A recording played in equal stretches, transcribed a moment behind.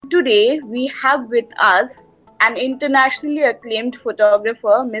today we have with us an internationally acclaimed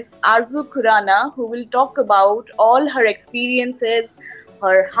photographer, Miss Aarzoo Khurana, who will talk about all her experiences,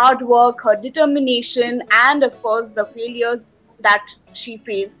 her hard work, her determination, and of course the failures that she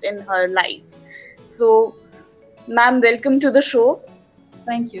faced in her life. So, ma'am, welcome to the show.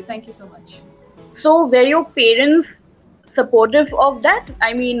 Thank you. Thank you so much. So, were your parents supportive of that?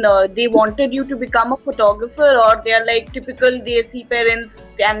 I mean, they wanted you to become a photographer, or they are like typical Desi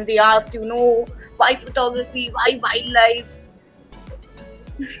parents and they asked, why photography, why wildlife?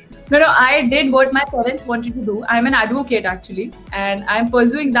 No, I did what my parents wanted to do. I'm an advocate actually, and I'm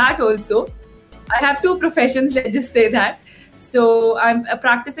pursuing that also. I have two professions, let's just say that. So I'm a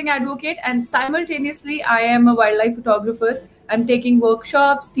practicing advocate, and simultaneously I am a wildlife photographer. I'm taking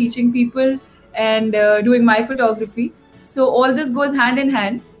workshops, teaching people, and doing my photography. So all this goes hand in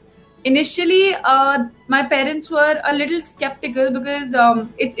hand. Initially, my parents were a little skeptical because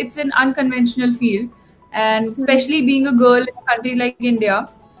it's an unconventional field, and especially being a girl in a country like India.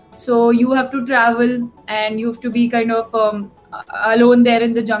 So you have to travel and you have to be kind of alone there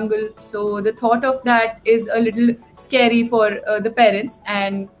in the jungle. So the thought of that is a little scary for the parents,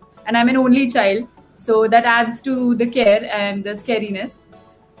 and I'm an only child, so that adds to the care and the scariness.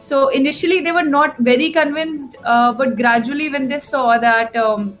 So initially they were not very convinced, but gradually when they saw that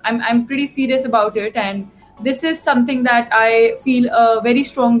I'm pretty serious about it and this is something that I feel very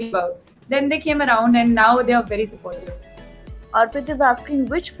strongly about, then they came around and now they are very supportive. Arpit is asking,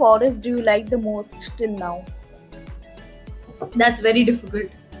 which forest do you like the most till now? That's very difficult.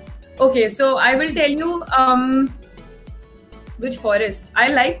 Okay, so I will tell you which forest. I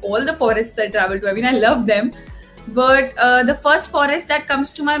like all the forests I travel to. I mean, I love them. But the first forest that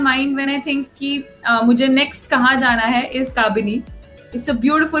comes to my mind when I think कि मुझे next कहाँ जाना है is Kabini. It's a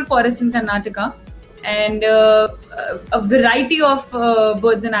beautiful forest in Karnataka, and a variety of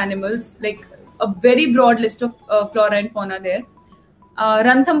birds and animals, like a very broad list of flora and fauna there.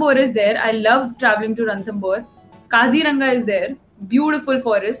 Ranthambore is there. I love traveling to Ranthambore. Kaziranga is there. Beautiful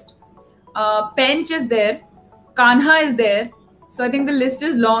forest. Pench is there. Kanha is there. So I think the list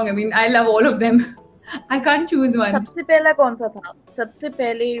is long. I mean, I love all of them. I can't choose one. सबसे पहला कौन सा था? सबसे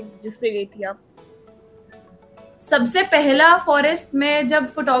पहले जिस पे गई थी आप? सबसे पहला फॉरेस्ट में जब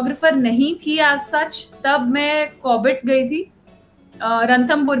फोटोग्राफर नहीं थी as such, तब मैं कॉबेट गई थी,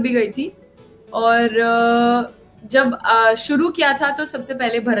 रणथंबोर भी गई थी, और जब शुरू किया था तो सबसे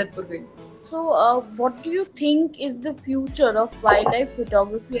पहले भरतपुर गई थी. So, what do you think is the future of wildlife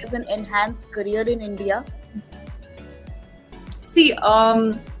photography as an enhanced career in India? See,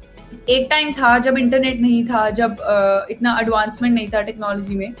 एक टाइम था जब इंटरनेट नहीं था, जब इतना एडवांसमेंट नहीं था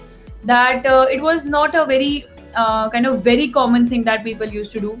टेक्नोलॉजी में, that it was not a very kind of very common thing that people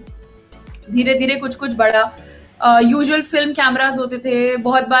used to do. धीरे धीरे कुछ बड़ा यूजुअल फिल्म कैमरास होते थे,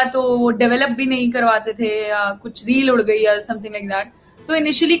 बहुत बार तो वो डेवलप भी नहीं करवाते थे, कुछ रील उड़ गई या समथिंग लाइक दैट. तो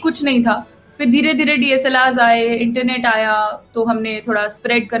इनिशियली कुछ नहीं था, फिर धीरे धीरे DSLRs आए, इंटरनेट आया, तो हमने थोड़ा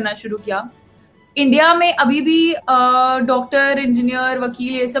स्प्रेड करना शुरू किया. इंडिया में अभी भी डॉक्टर, इंजीनियर,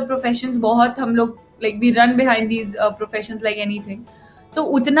 वकील, ये सब प्रोफेशंस बहुत हम लोग like we run behind these professions like anything. तो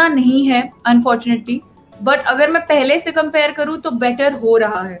उतना नहीं है अनफॉर्चुनेटली, बट अगर मैं पहले से कंपेयर करूँ तो बेटर हो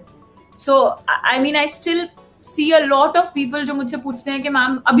रहा है. सो I mean I still see a lot of people जो मुझसे पूछते हैं कि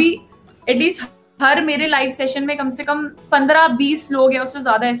मैम, अभी एटलीस्ट हर मेरे लाइव सेशन में कम से कम 15-20 लोग या उससे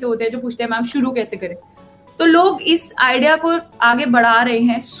ज्यादा ऐसे होते हैं जो पूछते हैं मैम शुरू कैसे करें. तो लोग इस आइडिया को आगे बढ़ा रहे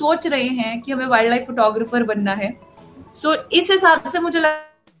हैं, सोच रहे हैं कि हमें वाइल्ड लाइफ फोटोग्राफर बनना है. सो इस हिसाब से मुझे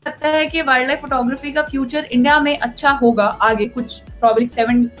लगता है कि वाइल्ड लाइफ फोटोग्राफी का फ्यूचर इंडिया में अच्छा होगा आगे, कुछ probably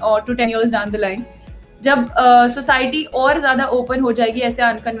 7 to 10 years down the line, जब सोसाइटी और ज्यादा ओपन हो जाएगी ऐसे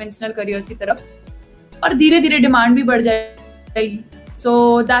अनकन्वेंशनल करियर्स की तरफ, और धीरे धीरे डिमांड भी बढ़ जाएगी.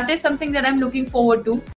 So that is something that I am looking forward to.